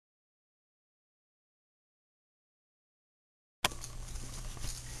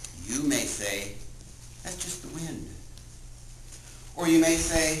You may say, that's just the wind. Or you may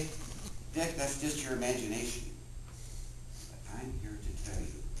say, Dick, that's just your imagination. But I'm here to tell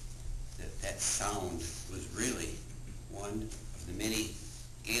you that that sound was really one of the many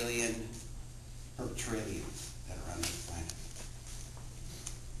alien Hurdleans that are on this planet.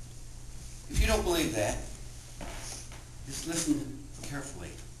 If you don't believe that, just listen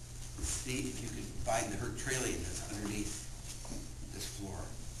carefully and see if you can find the Hurdlean that's underneath this floor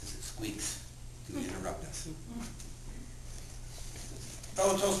as it squeaks to interrupt us.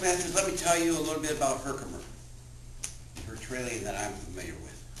 Fellow Toastmasters, let me tell you a little bit about Hurdleman, the Hurdlean that I'm familiar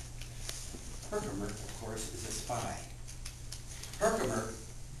with. Hurdleman, of course, is a spy. Hurdleman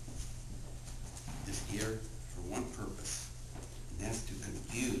is here for one purpose, and that's to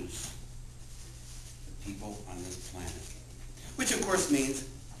confuse the people on this planet. Which of course means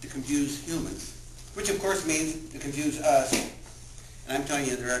to confuse humans. Which of course means to confuse us. And I'm telling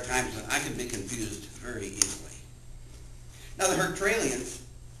you, there are times when I can be confused very easily. Now the Hurdleans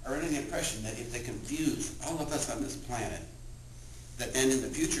are under the impression that if they confuse all of us on this planet, that then in the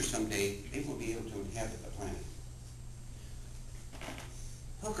future someday they will be able to inhabit the planet.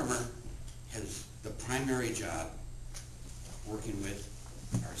 Hurdleman has the primary job of working with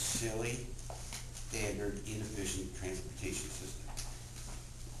our silly, standard, inefficient transportation system.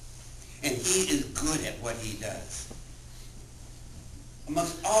 And he is good at what he does.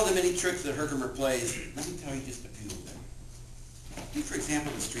 Amongst all the many tricks that Hurdleman plays, let me tell you just a few of them. Take, for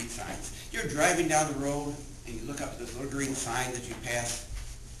example, the street signs. You're driving down the road, and you look up at this little green sign that you pass,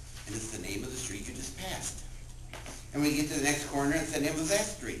 and it's the name of the street you just passed. And when you get to the next corner, it's the name of that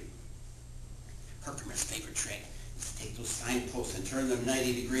street. Hurdleman's favorite trick is to take those signposts and turn them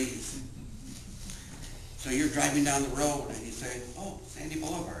 90 degrees. So you're driving down the road, and you say, oh, Sandy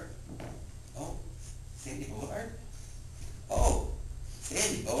Boulevard. Oh, Sandy Boulevard? Oh,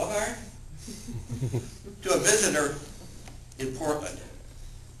 Sandy Boulevard? To a visitor in Portland,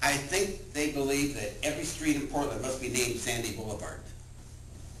 I think they believe that every street in Portland must be named Sandy Boulevard.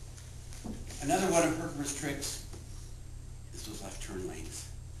 Another one of Hurdleman's tricks is those left turn lanes.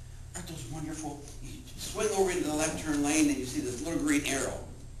 Aren't those wonderful? You swing over into the left turn lane and you see this little green arrow.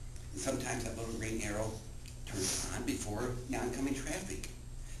 And sometimes that little green arrow turns on before the oncoming traffic.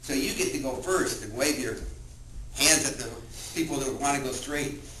 So you get to go first and wave your hands at the people that want to go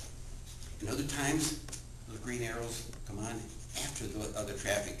straight. And other times, those green arrows come on after the other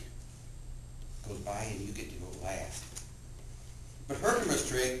traffic goes by and you get to go last. But Hurdleman's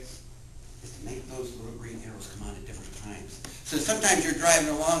trick is to make those little green arrows come on at different times. So sometimes you're driving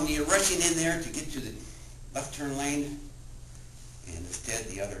along and you're rushing in there to get to the left turn lane, and instead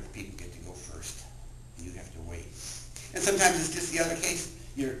the other people get to go first, and you have to wait. And sometimes it's just the other case.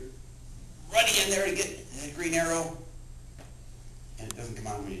 You're running in there to get that green arrow, and it doesn't come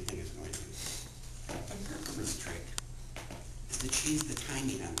on when you think it's going to. But Hurdleman's trick is to change the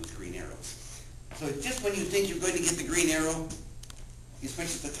timing on those green arrows. So just when you think you're going to get the green arrow, you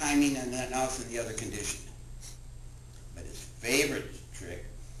switch the timing, and then now it's in the other condition. But his favorite trick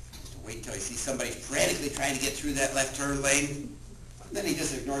is to wait till he sees somebody frantically trying to get through that left turn lane, and then he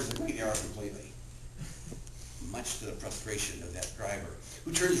just ignores the green arrow completely, much to the frustration of that driver,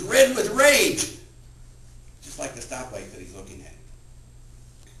 who turns red with rage, just like the stoplight that he's looking at.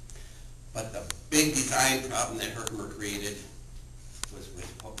 But the big design problem that Hurdleman created was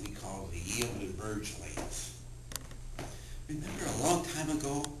with what we call the yield and merge lanes. Remember a long time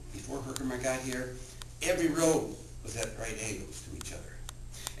ago, before Hurdleman got here, every road was at right angles to each other.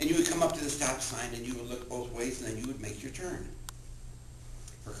 And you would come up to the stop sign and you would look both ways and then you would make your turn.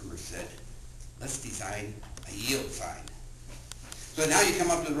 Hurdleman said, let's design a yield sign. So now you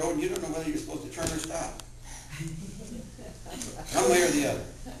come up to the road and you don't know whether you're supposed to turn or stop. One way or the other.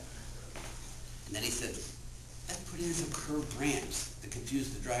 And then he said, let's put in some curved ramps to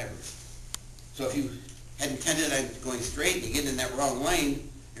confuse the drivers. So if you had intended on going straight and you get in that wrong lane,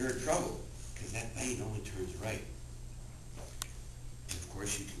 you're in trouble, because that lane only turns right. And of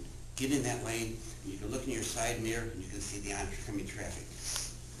course you can get in that lane, and you can look in your side mirror and you can see the oncoming traffic.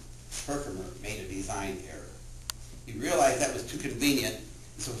 Hurdleman made a design error. He realized that was too convenient,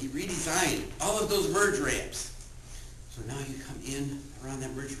 and so he redesigned all of those merge ramps. So now you come in around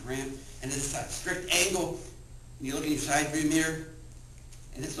that merge ramp, and it's a strict angle, and you look in your side view mirror,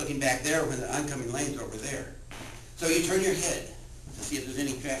 and it's looking back there when the oncoming lane's over there. So you turn your head to see if there's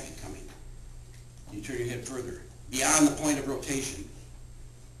any traffic coming. You turn your head further, beyond the point of rotation.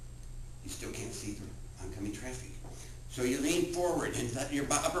 You still can't see the oncoming traffic. So you lean forward and let your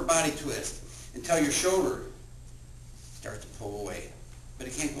upper body twist until your shoulder starts to pull away. But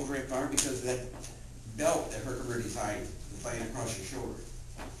it can't go very far because of that belt that Hurdleman designed to fly across your shoulder.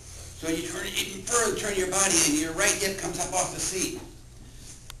 So you turn it even further, turn your body, and your right hip comes up off the seat.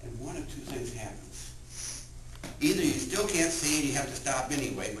 And one of two things happens. Either you still can't see and you have to stop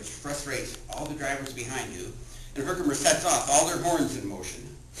anyway, which frustrates all the drivers behind you, and Hurdleman sets off all their horns in motion.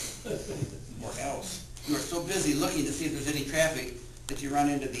 Or else, you are so busy looking to see if there's any traffic that you run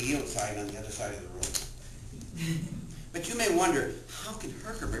into the yield sign on the other side of the road. But you may wonder, how can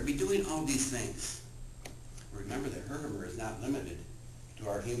Hurdleman be doing all these things? Remember that Hurdleman is not limited to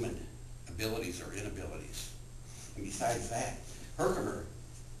our human abilities or inabilities. And besides that, Hurdleman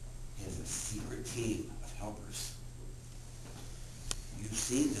has a secret team of helpers. You've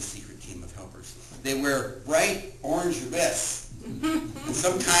seen the secret team of helpers. They wear bright orange vests, and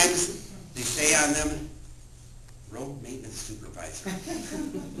sometimes they say on them, road maintenance supervisor.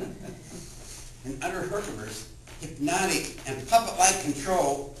 And under Hurdleman's hypnotic and puppet-like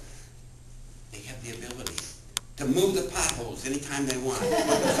control, they have the ability to move the potholes anytime they want.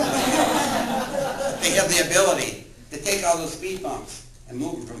 They have the ability to take all those speed bumps and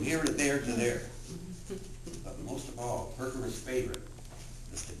move them from here to there to there. But most of all, Hurdleman's favorite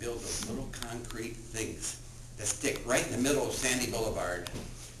is to build those little concrete things that stick right in the middle of Sandy Boulevard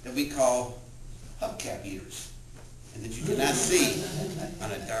that we call hubcap eaters, and that you cannot see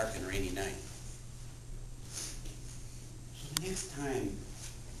on a dark and rainy night. So the next time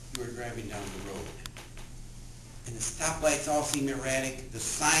you are driving down the road, and the stoplights all seem erratic, the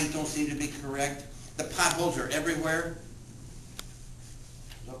signs don't seem to be correct, the potholes are everywhere,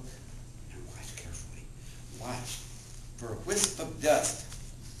 look and watch carefully. Watch for a wisp of dust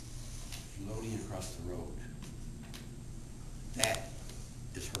floating across the road. That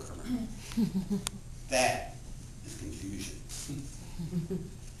is Hurdleman. That is confusion.